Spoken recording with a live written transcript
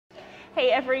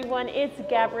Hey everyone, it's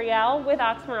Gabrielle with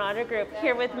Oxmoor Auto Group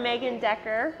here with Megan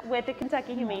Decker with the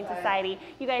Kentucky Humane Society.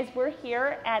 You guys, we're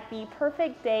here at the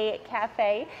Perfect Day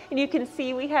Cafe, and you can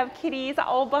see we have kitties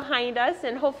all behind us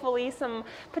and hopefully some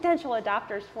potential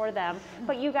adopters for them.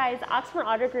 But you guys, Oxmoor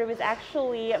Auto Group is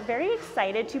actually very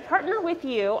excited to partner with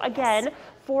you again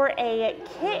for a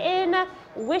kitten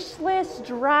wish list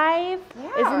drive.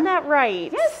 Yeah. Isn't that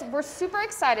right? Yes, we're super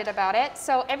excited about it.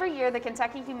 So every year the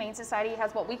Kentucky Humane Society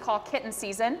has what we call kitten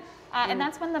season. And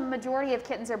that's when the majority of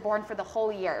kittens are born for the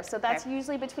whole year. So that's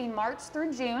usually between March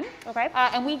through June. Okay.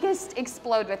 And we just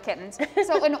explode with kittens.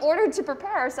 So in order to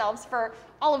prepare ourselves for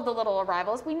all of the little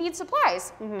arrivals, we need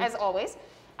supplies, as always.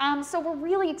 So we're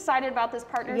really excited about this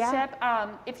partnership. Yeah.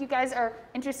 If you guys are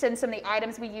interested in some of the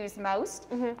items we use most,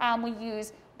 we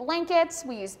use blankets,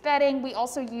 we use bedding, we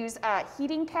also use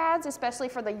heating pads, especially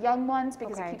for the young ones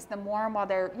because it keeps them warm while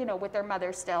they're, with their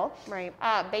mother still. Right.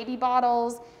 Baby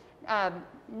bottles,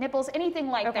 nipples, anything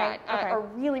like that are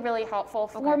really, really helpful.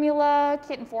 Formula,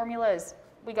 kitten formulas,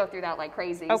 we go through that like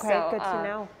crazy. Okay, so, good to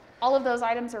know. All of those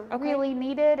items are really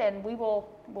needed, and we'll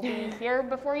be here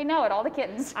before you know it, all the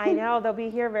kittens. I know, they'll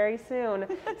be here very soon.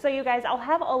 So you guys, I'll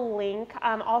have a link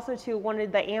also to one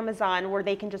of the Amazon where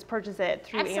they can just purchase it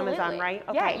through Amazon, right?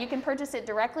 Okay. Yeah, you can purchase it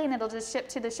directly and it'll just ship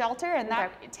to the shelter, and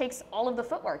that it takes all of the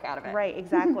footwork out of it. Right,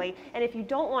 exactly. And if you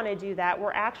don't want to do that,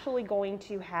 we're actually going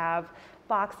to have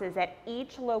boxes at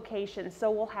each location.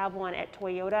 So we'll have one at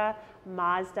Toyota,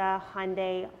 Mazda,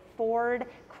 Hyundai, Ford,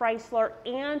 Chrysler,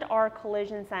 and our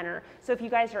collision center. So if you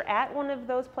guys are at one of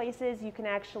those places, you can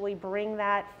actually bring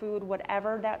that food,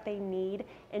 whatever that they need,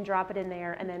 and drop it in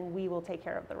there, and then we will take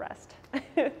care of the rest.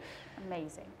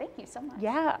 Amazing. Thank you so much.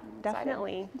 Yeah,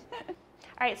 definitely. All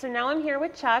right, so now I'm here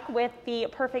with Chuck with the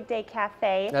Perfect Day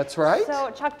Cafe. That's right.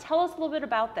 So Chuck, tell us a little bit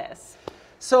about this.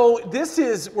 So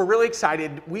we're really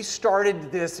excited. We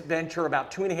started this venture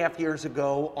about 2.5 years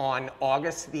ago on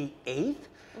August the 8th.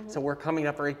 So we're coming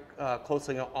up very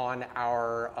closely on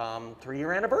our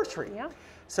 3-year anniversary. Yeah.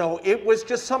 So it was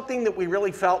just something that we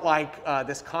really felt like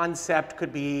this concept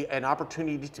could be an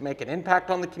opportunity to make an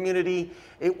impact on the community.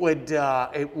 It would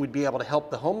be able to help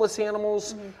the homeless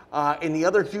animals. And the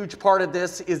other huge part of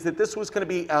this is that this was going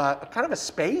to be kind of a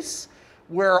space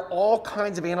where all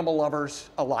kinds of animal lovers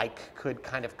alike could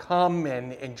kind of come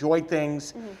and enjoy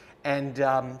things. And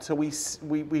so we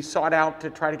sought out to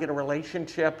try to get a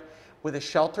relationship with a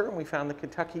shelter, and we found the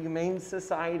Kentucky Humane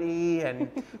Society, and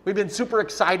we've been super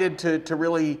excited to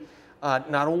really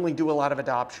not only do a lot of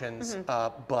adoptions,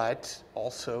 but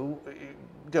also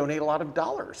donate a lot of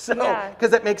dollars. So,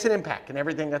 because that makes an impact and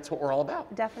everything, that's what we're all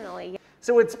about. Definitely.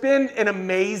 So it's been an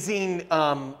amazing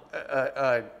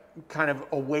kind of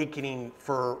awakening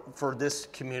for this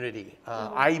community.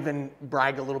 I even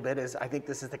brag a little bit as I think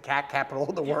this is the cat capital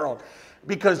of the world,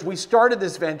 because we started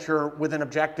this venture with an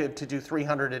objective to do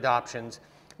 300 adoptions.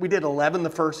 We did 11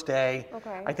 the first day,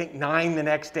 I think 9 the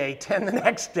next day, 10 the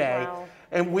next day,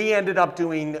 and we ended up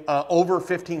doing over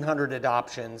 1,500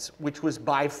 adoptions, which was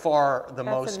by far the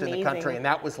most in the country, and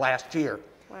that was last year.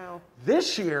 Wow.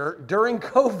 This year, during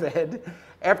COVID,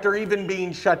 after even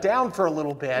being shut down for a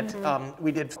little bit,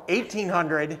 we did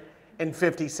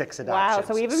 1,856 adoptions. Wow,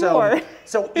 so even more.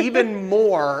 So even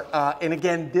more, and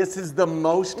again, this is the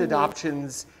most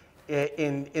adoptions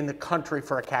in the country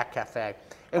for a cat cafe.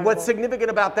 And what's significant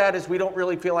about that is we don't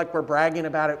really feel like we're bragging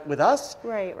about it with us.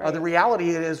 Right. The reality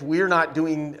is we're not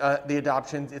doing the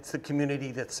adoptions, it's the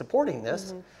community that's supporting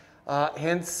this,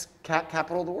 hence cat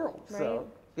capital of the world. Right. So,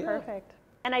 yeah. Perfect.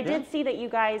 And I did see that you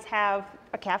guys have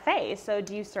a cafe. So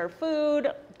do you serve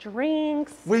food,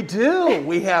 drinks? We do.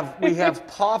 We have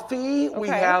coffee. We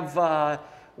have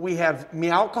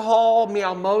me alcohol, me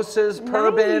almosas,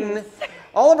 bourbon.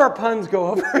 All of our puns go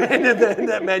over into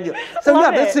that menu.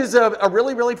 So this is a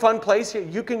really, really fun place.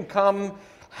 You can come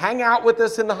hang out with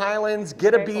us in the Highlands,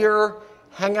 get a beer,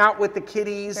 hang out with the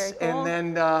kitties, and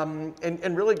then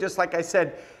and really just like I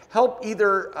said, help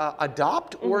either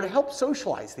adopt or to help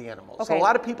socialize the animals. So a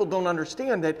lot of people don't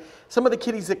understand that some of the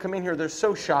kitties that come in here, they're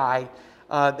so shy.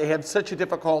 They have such a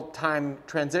difficult time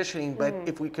transitioning, but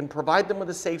if we can provide them with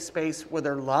a safe space where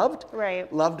they're loved,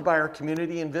 loved by our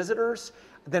community and visitors,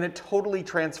 then it totally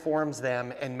transforms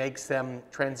them and makes them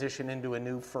transition into a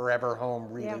new forever home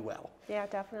really well. Yeah,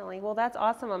 definitely. Well, that's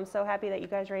awesome. I'm so happy that you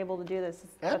guys are able to do this.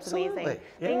 That's amazing.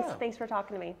 Thanks for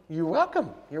talking to me. You're welcome.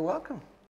 You're welcome.